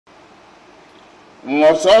We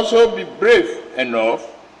must also be brave enough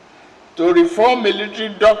to reform military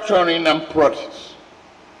doctrine and practice.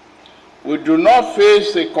 We do not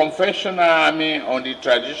face a conventional army on the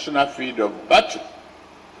traditional field of battle.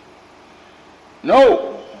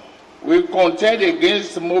 No, we contend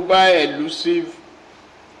against mobile, elusive,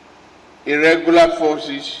 irregular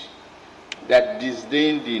forces that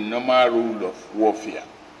disdain the normal rule of warfare.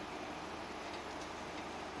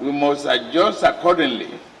 We must adjust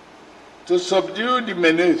accordingly to subdue the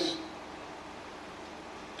menace.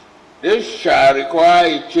 This shall require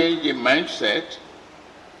a change in mindset,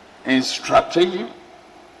 in strategy,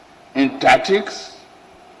 in tactics,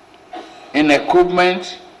 in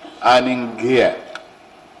equipment, and in gear.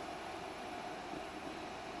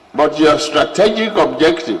 But your strategic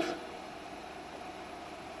objective,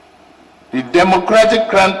 the democratic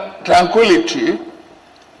tranquility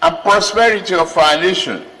and prosperity of our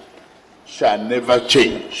nation, shall never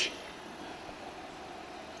change.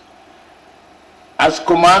 As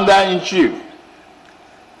Commander-in-Chief,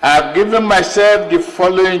 I have given myself the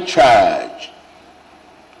following charge: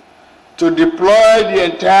 to deploy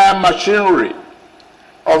the entire machinery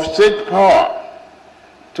of state power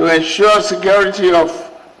to ensure security of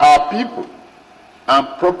our people and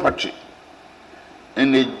property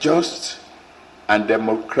in a just and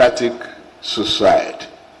democratic society.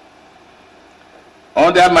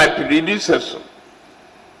 Under my predecessor,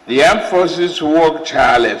 the armed forces worked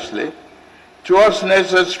tirelessly towards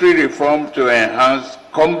necessary reform to enhance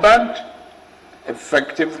combat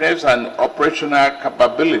effectiveness and operational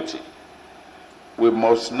capability. We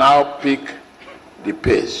must now pick the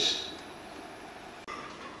pace.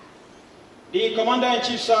 The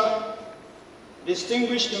Commander-in-Chief, sir,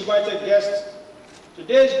 distinguished invited guests,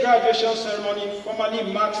 today's graduation ceremony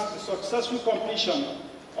formally marks the successful completion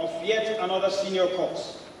of yet another senior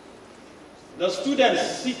course. The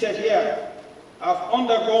students seated here have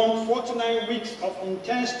undergone 49 weeks of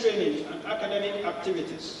intense training and academic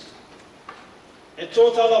activities. A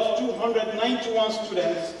total of 291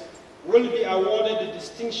 students will be awarded the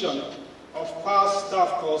distinction of Past Staff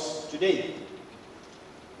Course today.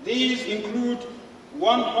 These include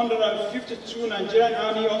 152 Nigerian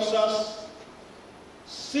Army officers,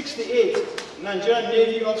 68 Nigerian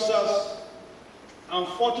Navy officers, and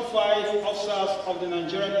 45 officers of the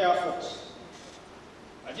Nigerian Air Force.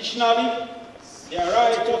 Additionally, there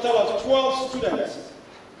are a total of 12 students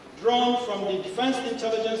drawn from the Defense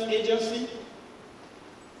Intelligence Agency,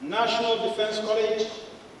 National Defense College,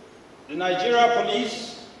 the Nigeria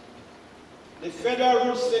Police, the Federal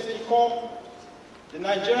Road Safety Corps, the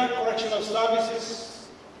Nigerian Correctional Services,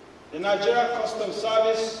 the Nigerian Customs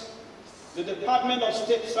Service, the Department of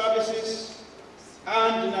State Services,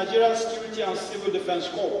 and the Nigerian Security and Civil Defense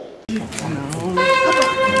Corps.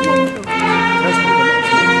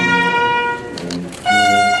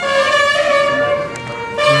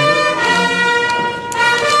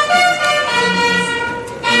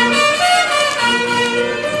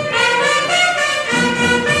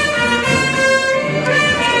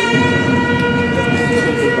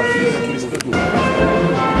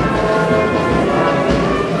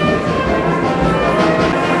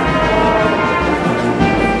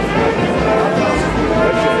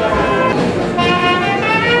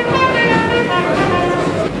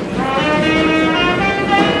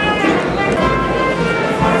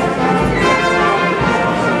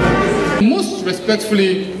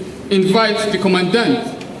 Respectfully invite the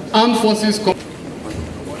Commandant, Armed Forces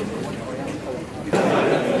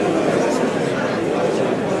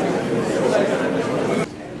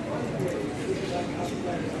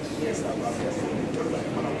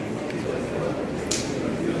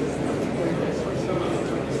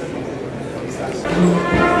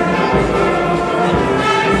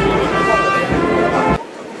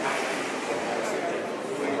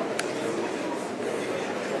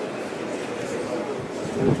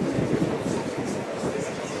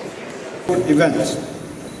event.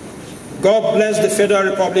 God bless the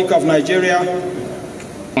Federal Republic of Nigeria.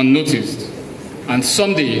 Unnoticed, and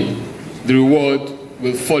someday the reward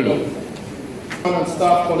will follow.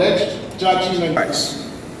 Staff College, Jaji,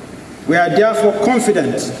 and we are therefore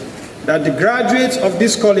confident that the graduates of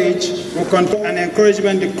this college will continue an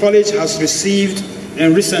encouragement the college has received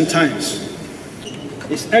in recent times.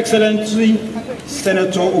 His Excellency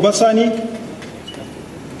Senator Obasani,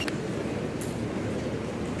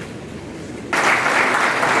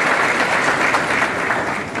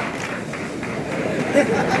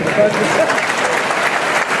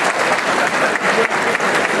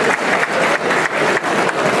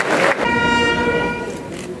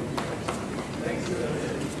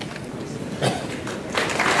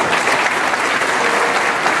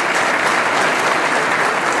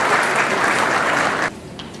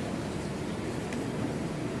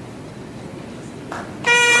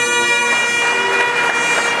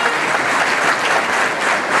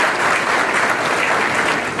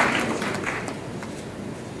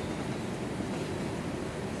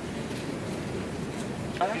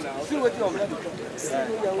 still waiting on them.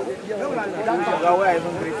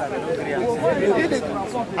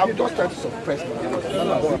 I'm just trying to suppress them.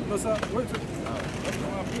 No, sir. Wait.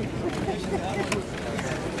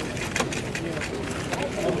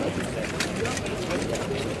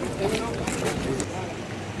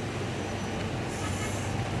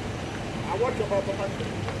 I want your